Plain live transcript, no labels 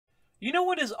You know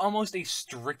what is almost a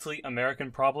strictly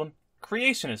American problem?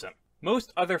 Creationism.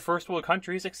 Most other first world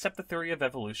countries accept the theory of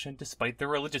evolution despite their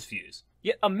religious views.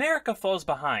 Yet America falls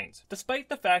behind. Despite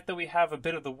the fact that we have a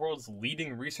bit of the world's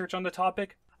leading research on the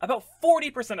topic, about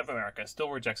 40% of America still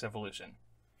rejects evolution.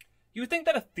 You would think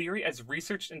that a theory as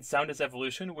researched and sound as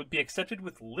evolution would be accepted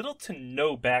with little to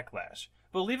no backlash,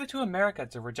 but leave it to America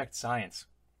to reject science.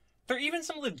 There are even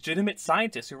some legitimate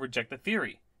scientists who reject the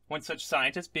theory, one such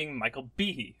scientist being Michael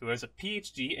Behe, who has a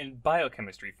PhD in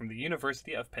biochemistry from the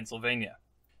University of Pennsylvania.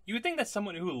 You would think that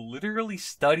someone who literally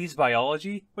studies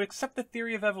biology would accept the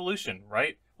theory of evolution,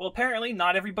 right? Well, apparently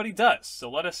not everybody does, so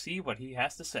let us see what he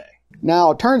has to say.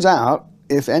 Now, it turns out,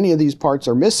 if any of these parts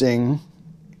are missing,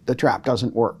 the trap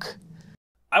doesn't work.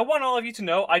 I want all of you to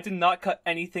know I did not cut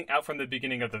anything out from the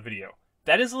beginning of the video.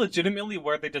 That is legitimately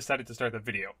where they decided to start the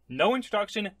video. No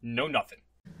introduction, no nothing.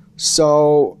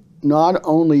 So, not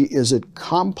only is it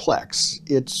complex,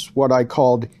 it's what I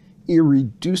called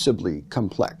irreducibly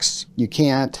complex. You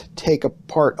can't take a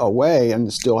part away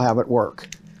and still have it work.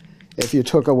 If you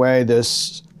took away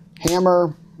this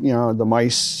hammer, the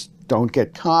mice don't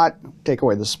get caught. Take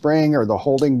away the spring or the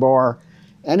holding bar,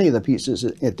 any of the pieces,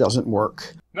 it doesn't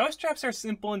work. Mousetraps are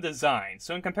simple in design,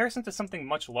 so in comparison to something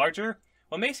much larger,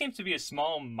 what may seem to be a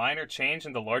small, minor change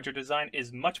in the larger design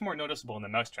is much more noticeable in the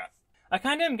mousetrap. I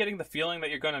kinda am getting the feeling that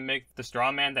you're gonna make the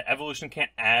straw man that evolution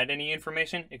can't add any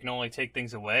information, it can only take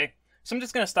things away. So I'm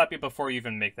just gonna stop you before you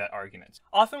even make that argument.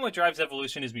 Often what drives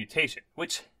evolution is mutation,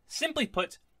 which, simply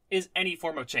put, is any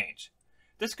form of change.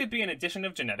 This could be an addition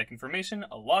of genetic information,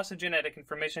 a loss of genetic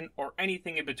information, or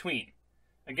anything in between.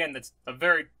 Again, that's a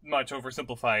very much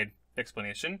oversimplified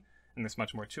explanation, and there's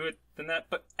much more to it than that,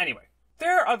 but anyway.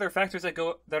 There are other factors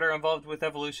that are involved with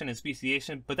evolution and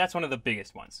speciation, but that's one of the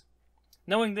biggest ones.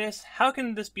 Knowing this, how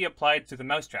can this be applied to the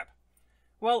mousetrap?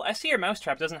 Well, I see your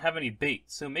mousetrap doesn't have any bait,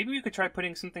 so maybe we could try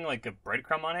putting something like a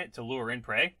breadcrumb on it to lure in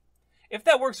prey. If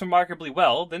that works remarkably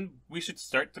well, then we should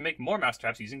start to make more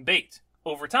mousetraps using bait.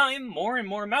 Over time, more and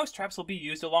more mousetraps will be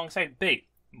used alongside bait,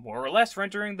 more or less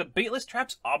rendering the baitless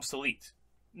traps obsolete.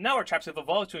 Now our traps have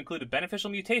evolved to include a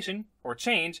beneficial mutation, or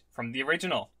change, from the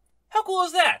original. How cool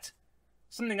is that?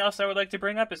 Something else I would like to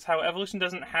bring up is how evolution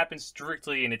doesn't happen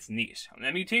strictly in its niche.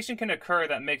 A mutation can occur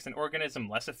that makes an organism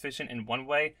less efficient in one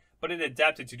way, but it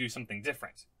adapted to do something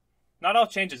different. Not all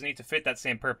changes need to fit that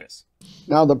same purpose.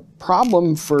 Now the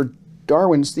problem for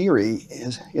Darwin's theory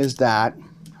is that,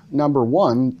 number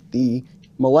one, the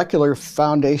molecular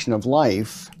foundation of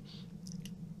life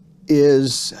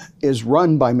is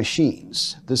run by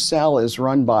machines. The cell is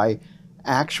run by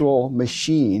actual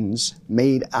machines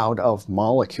made out of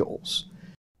molecules.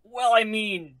 Well, I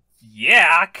mean,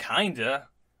 yeah, kinda.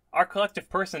 Our collective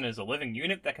person is a living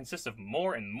unit that consists of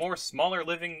more and more smaller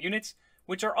living units,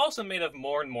 which are also made of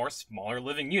more and more smaller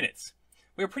living units.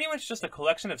 We are pretty much just a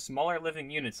collection of smaller living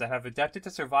units that have adapted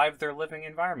to survive their living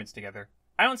environments together.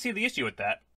 I don't see the issue with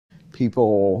that.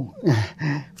 People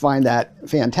find that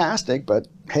fantastic, but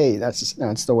hey,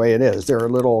 that's the way it is. There are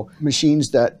little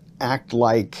machines that act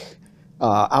like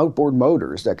outboard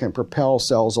motors that can propel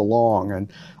cells along,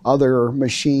 and other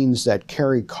machines that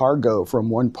carry cargo from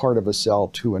one part of a cell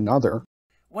to another.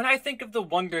 When I think of the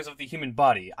wonders of the human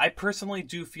body, I personally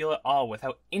do feel at awe with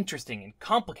how interesting and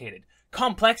complicated,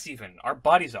 complex even, our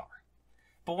bodies are.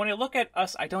 But when I look at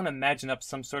us, I don't imagine up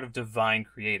some sort of divine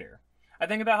creator. I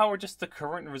think about how we're just the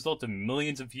current result of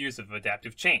millions of years of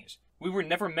adaptive change. We were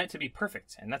never meant to be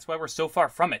perfect, and that's why we're so far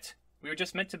from it. We were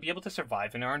just meant to be able to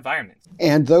survive in our environment.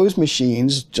 And those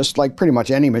machines, just like pretty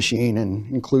much any machine,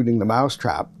 and including the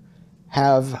mousetrap,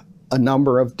 have a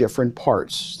number of different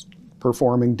parts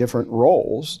performing different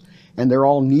roles, and they're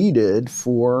all needed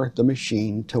for the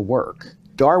machine to work.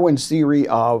 Darwin's theory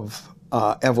of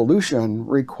evolution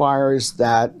requires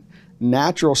that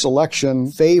natural selection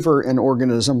favor an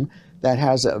organism that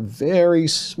has a very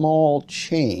small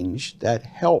change that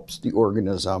helps the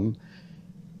organism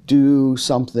do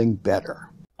something better.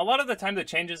 A lot of the time the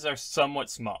changes are somewhat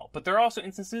small, but there are also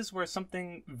instances where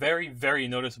something very, very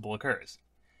noticeable occurs.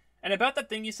 And about that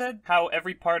thing you said, how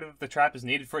every part of the trap is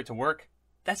needed for it to work,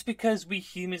 that's because we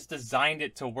humans designed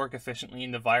it to work efficiently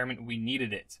in the environment we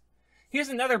needed it. Here's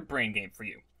another brain game for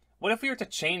you. What if we were to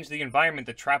change the environment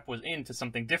the trap was in to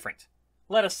something different?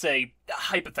 Let us say,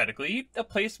 hypothetically, a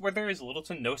place where there is little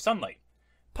to no sunlight.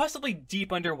 Possibly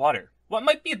deep underwater. What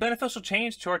might be a beneficial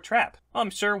change to our trap? Well,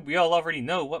 I'm sure we all already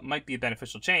know what might be a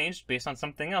beneficial change based on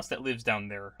something else that lives down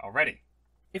there already.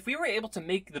 If we were able to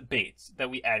make the baits that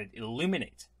we added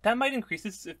illuminate, that might increase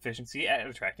its efficiency at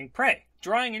attracting prey,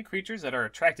 drawing in creatures that are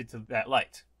attracted to that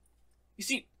light. You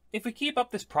see, If we keep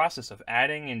up this process of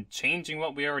adding and changing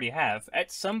what we already have,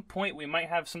 at some point we might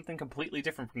have something completely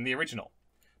different from the original.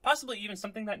 Possibly even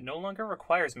something that no longer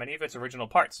requires many of its original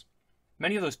parts.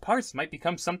 Many of those parts might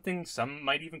become something some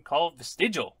might even call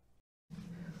vestigial.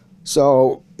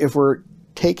 So if we're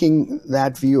taking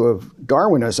that view of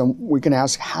Darwinism, we can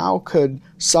ask, how could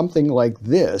something like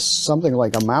this, something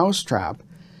like a mousetrap,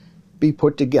 be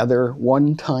put together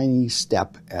one tiny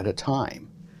step at a time?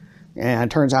 And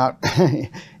it turns out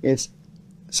it's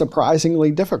surprisingly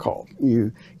difficult.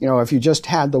 You know, if you just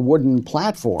had the wooden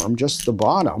platform, just the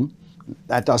bottom,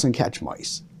 that doesn't catch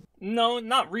mice. No,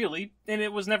 not really, and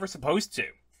it was never supposed to.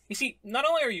 You see, not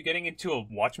only are you getting into a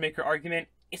watchmaker argument,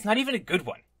 it's not even a good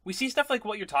one. We see stuff like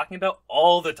what you're talking about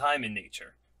all the time in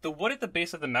nature. The wood at the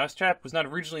base of the mousetrap was not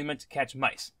originally meant to catch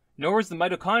mice, nor was the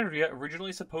mitochondria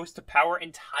originally supposed to power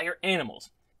entire animals.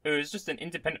 It was just an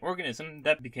independent organism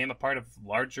that became a part of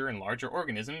larger and larger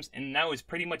organisms, and now is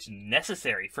pretty much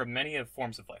necessary for many of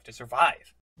forms of life to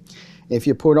survive. If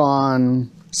you put on,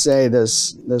 say,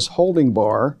 this holding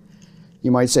bar,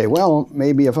 you might say, well,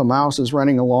 maybe if a mouse is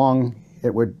running along,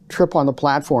 it would trip on the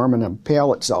platform and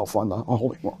impale itself on the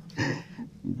holding bar.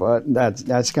 But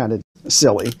that's kind of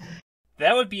silly.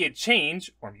 That would be a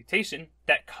change, or mutation,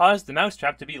 that caused the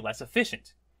mousetrap to be less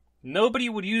efficient. Nobody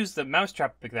would use the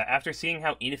mousetrap like that after seeing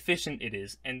how inefficient it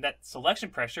is, and that selection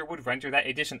pressure would render that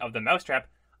edition of the mousetrap,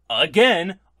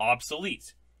 again,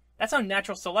 obsolete. That's how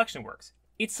natural selection works.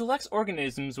 It selects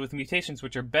organisms with mutations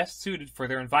which are best suited for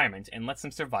their environment and lets them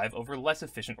survive over less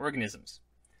efficient organisms.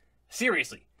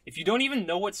 Seriously, if you don't even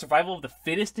know what survival of the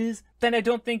fittest is, then I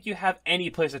don't think you have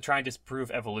any place to try and disprove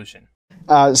evolution.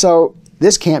 So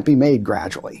this can't be made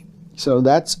gradually. So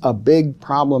that's a big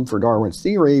problem for Darwin's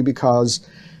theory, because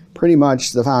pretty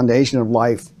much the foundation of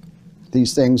life,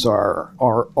 these things are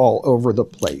all over the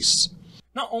place.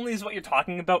 Not only is what you're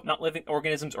talking about not living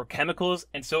organisms or chemicals,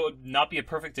 and so it would not be a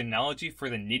perfect analogy for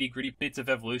the nitty-gritty bits of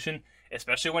evolution,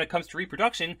 especially when it comes to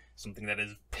reproduction, something that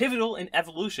is pivotal in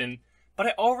evolution, but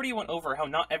I already went over how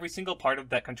not every single part of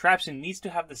that contraption needs to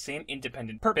have the same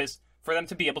independent purpose for them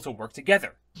to be able to work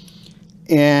together.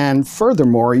 And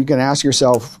furthermore, you can ask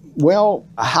yourself, well,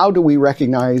 how do we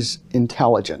recognize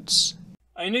intelligence?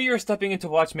 I knew you were stepping into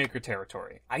watchmaker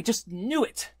territory. I just knew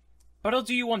it. But I'll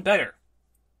do you one better.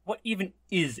 What even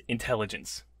is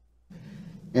intelligence?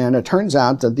 And it turns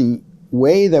out that the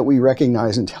way that we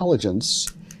recognize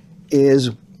intelligence is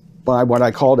by what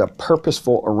I called a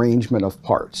purposeful arrangement of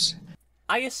parts.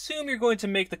 I assume you're going to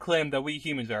make the claim that we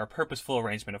humans are a purposeful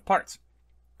arrangement of parts.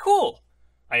 Cool!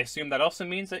 I assume that also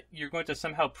means that you're going to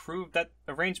somehow prove that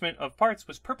arrangement of parts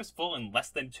was purposeful in less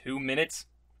than 2 minutes.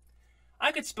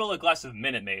 I could spill a glass of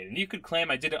Minute Maid, and you could claim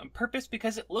I did it on purpose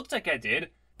because it looked like I did,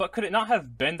 but could it not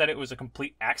have been that it was a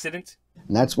complete accident?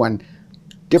 And that's when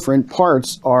different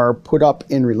parts are put up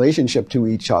in relationship to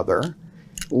each other,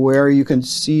 where you can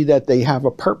see that they have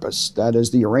a purpose. That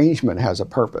is, the arrangement has a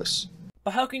purpose.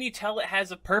 But how can you tell it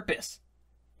has a purpose?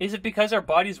 Is it because our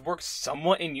bodies work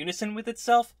somewhat in unison with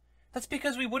itself? That's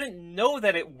because we wouldn't know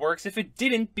that it works if it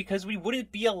didn't, because we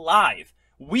wouldn't be alive.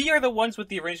 We are the ones with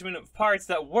the arrangement of parts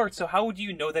that worked, so how would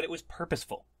you know that it was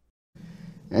purposeful?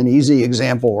 An easy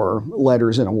example are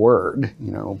letters in a word.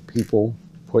 You know, people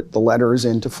put the letters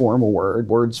in to form a word,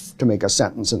 words to make a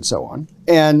sentence, and so on.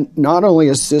 And not only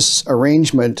is this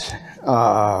arrangement,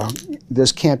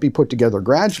 this can't be put together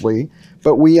gradually,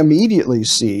 but we immediately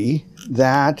see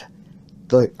that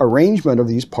the arrangement of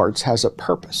these parts has a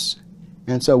purpose.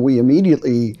 And so we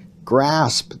immediately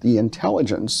grasp the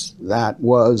intelligence that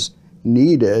was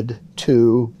needed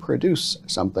to produce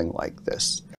something like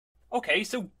this. Okay,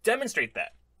 so demonstrate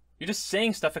that. You're just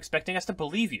saying stuff expecting us to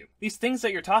believe you. These things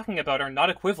that you're talking about are not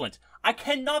equivalent. I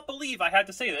cannot believe I had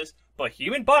to say this, but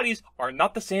human bodies are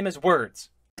not the same as words.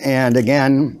 And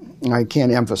again, I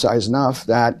can't emphasize enough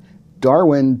that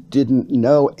Darwin didn't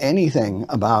know anything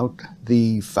about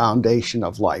the foundation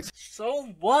of life.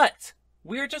 So what?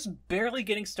 We're just barely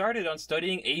getting started on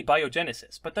studying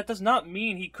abiogenesis, but that does not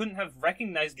mean he couldn't have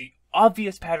recognized the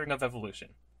obvious pattern of evolution.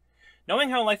 Knowing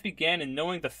how life began and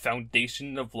knowing the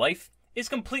foundation of life is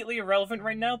completely irrelevant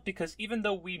right now, because even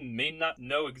though we may not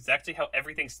know exactly how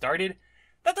everything started,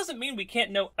 that doesn't mean we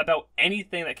can't know about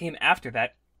anything that came after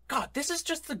that. God, this is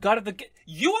just the god of the...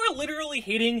 You are literally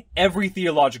hitting every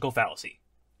theological fallacy.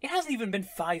 It hasn't even been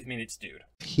 5 minutes, dude.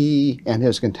 He and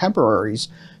his contemporaries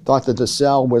thought that the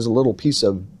cell was a little piece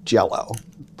of jello,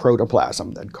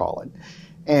 protoplasm, they'd call it.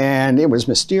 And it was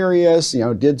mysterious, you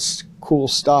know, did cool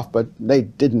stuff, but they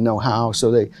didn't know how, so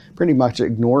they pretty much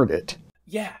ignored it.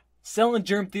 Yeah, cell and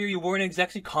germ theory weren't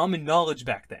exactly common knowledge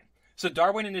back then, so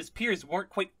Darwin and his peers weren't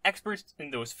quite experts in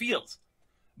those fields.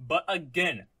 But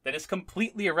again, that is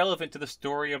completely irrelevant to the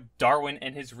story of Darwin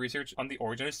and his research on the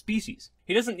origin of species.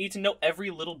 He doesn't need to know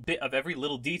every little bit of every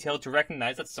little detail to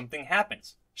recognize that something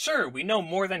happens. Sure, we know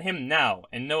more than him now,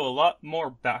 and know a lot more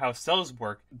about how cells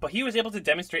work, but he was able to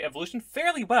demonstrate evolution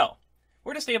fairly well.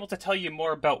 We're just able to tell you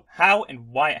more about how and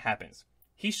why it happens.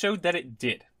 He showed that it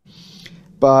did.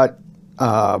 But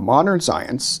modern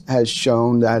science has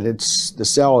shown that the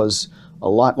cell is a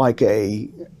lot like a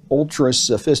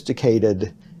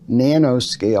ultra-sophisticated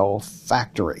nanoscale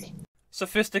factory.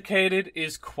 Sophisticated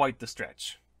is quite the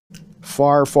stretch.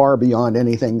 Far, far beyond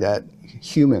anything that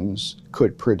humans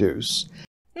could produce.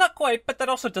 Not quite, but that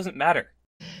also doesn't matter.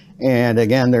 And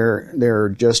again, they're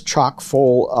just chock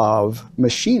full of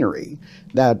machinery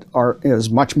that is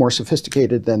much more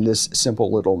sophisticated than this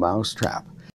simple little mousetrap.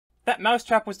 That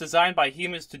mousetrap was designed by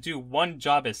humans to do one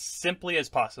job as simply as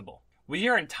possible. We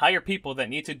are entire people that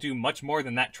need to do much more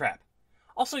than that trap.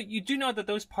 Also, you do know that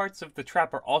those parts of the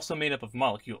trap are also made up of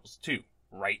molecules, too,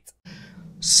 right?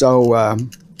 So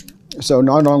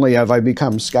not only have I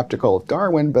become skeptical of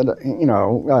Darwin, but,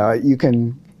 you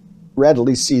can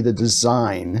readily see the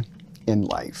design in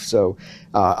life. So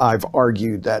I've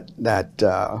argued that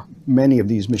many of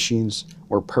these machines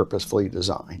were purposefully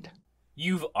designed.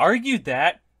 You've argued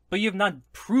that, but you have not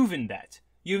proven that.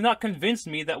 You have not convinced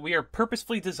me that we are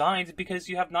purposefully designed because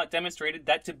you have not demonstrated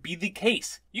that to be the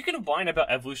case. You can whine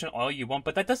about evolution all you want,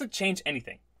 but that doesn't change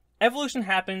anything. Evolution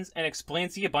happens and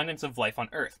explains the abundance of life on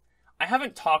Earth. I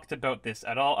haven't talked about this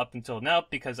at all up until now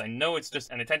because I know it's just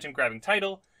an attention-grabbing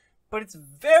title, but it's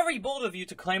very bold of you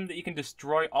to claim that you can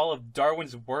destroy all of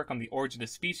Darwin's work on the origin of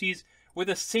species with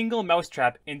a single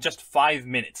mousetrap in just 5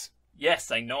 minutes.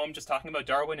 Yes, I know I'm just talking about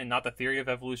Darwin and not the theory of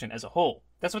evolution as a whole.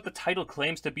 That's what the title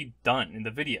claims to be done in the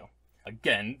video.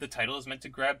 Again, the title is meant to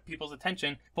grab people's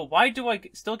attention, but why do I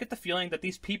still get the feeling that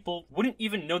these people wouldn't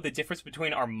even know the difference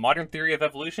between our modern theory of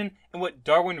evolution and what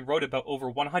Darwin wrote about over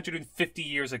 150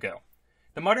 years ago?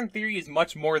 The modern theory is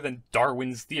much more than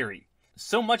Darwin's theory.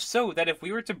 So much so that if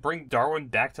we were to bring Darwin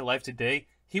back to life today,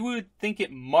 he would think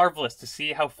it marvelous to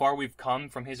see how far we've come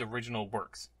from his original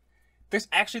works. There's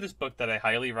actually this book that I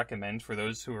highly recommend for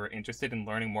those who are interested in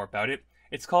learning more about it.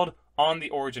 It's called On the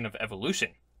Origin of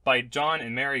Evolution by John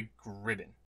and Mary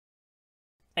Gribben.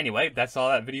 Anyway, that's all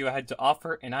that video had to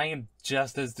offer, and I am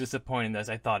just as disappointed as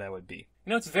I thought I would be.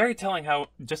 You know, it's very telling how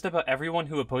just about everyone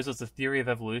who opposes the theory of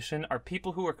evolution are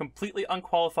people who are completely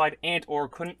unqualified and or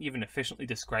couldn't even efficiently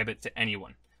describe it to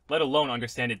anyone, let alone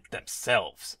understand it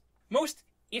themselves. Most,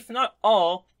 if not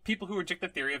all, people who reject the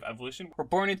theory of evolution were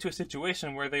born into a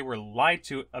situation where they were lied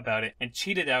to about it and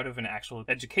cheated out of an actual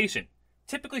education.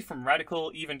 Typically from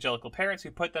radical evangelical parents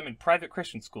who put them in private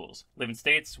Christian schools, live in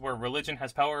states where religion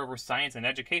has power over science and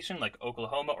education like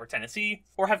Oklahoma or Tennessee,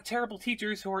 or have terrible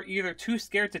teachers who are either too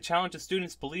scared to challenge a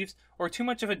student's beliefs or too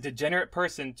much of a degenerate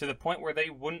person to the point where they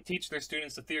wouldn't teach their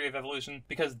students the theory of evolution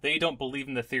because they don't believe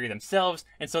in the theory themselves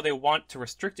and so they want to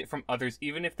restrict it from others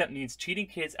even if that means cheating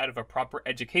kids out of a proper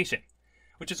education.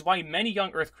 Which is why many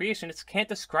young Earth creationists can't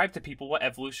describe to people what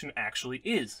evolution actually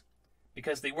is,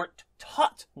 because they weren't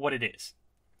taught what it is.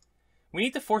 We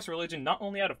need to force religion not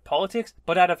only out of politics,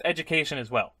 but out of education as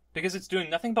well, because it's doing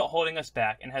nothing but holding us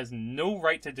back and has no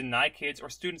right to deny kids or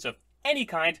students of any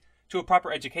kind to a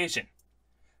proper education.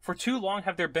 For too long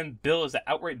have there been bills that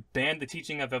outright banned the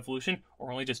teaching of evolution,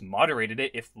 or only just moderated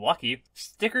it if lucky,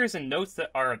 stickers and notes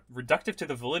that are reductive to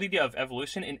the validity of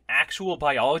evolution in actual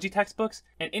biology textbooks,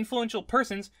 and influential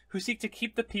persons who seek to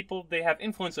keep the people they have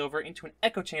influence over into an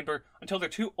echo chamber until they're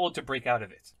too old to break out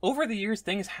of it. Over the years,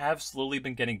 things have slowly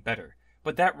been getting better,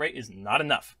 but that rate is not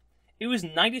enough. It was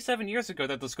 97 years ago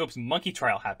that the Scopes monkey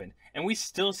trial happened, and we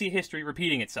still see history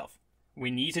repeating itself.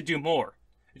 We need to do more.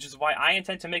 Which is why I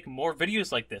intend to make more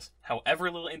videos like this,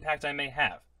 however little impact I may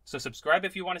have. So subscribe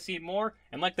if you want to see more,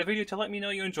 and like the video to let me know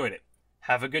you enjoyed it.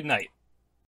 Have a good night.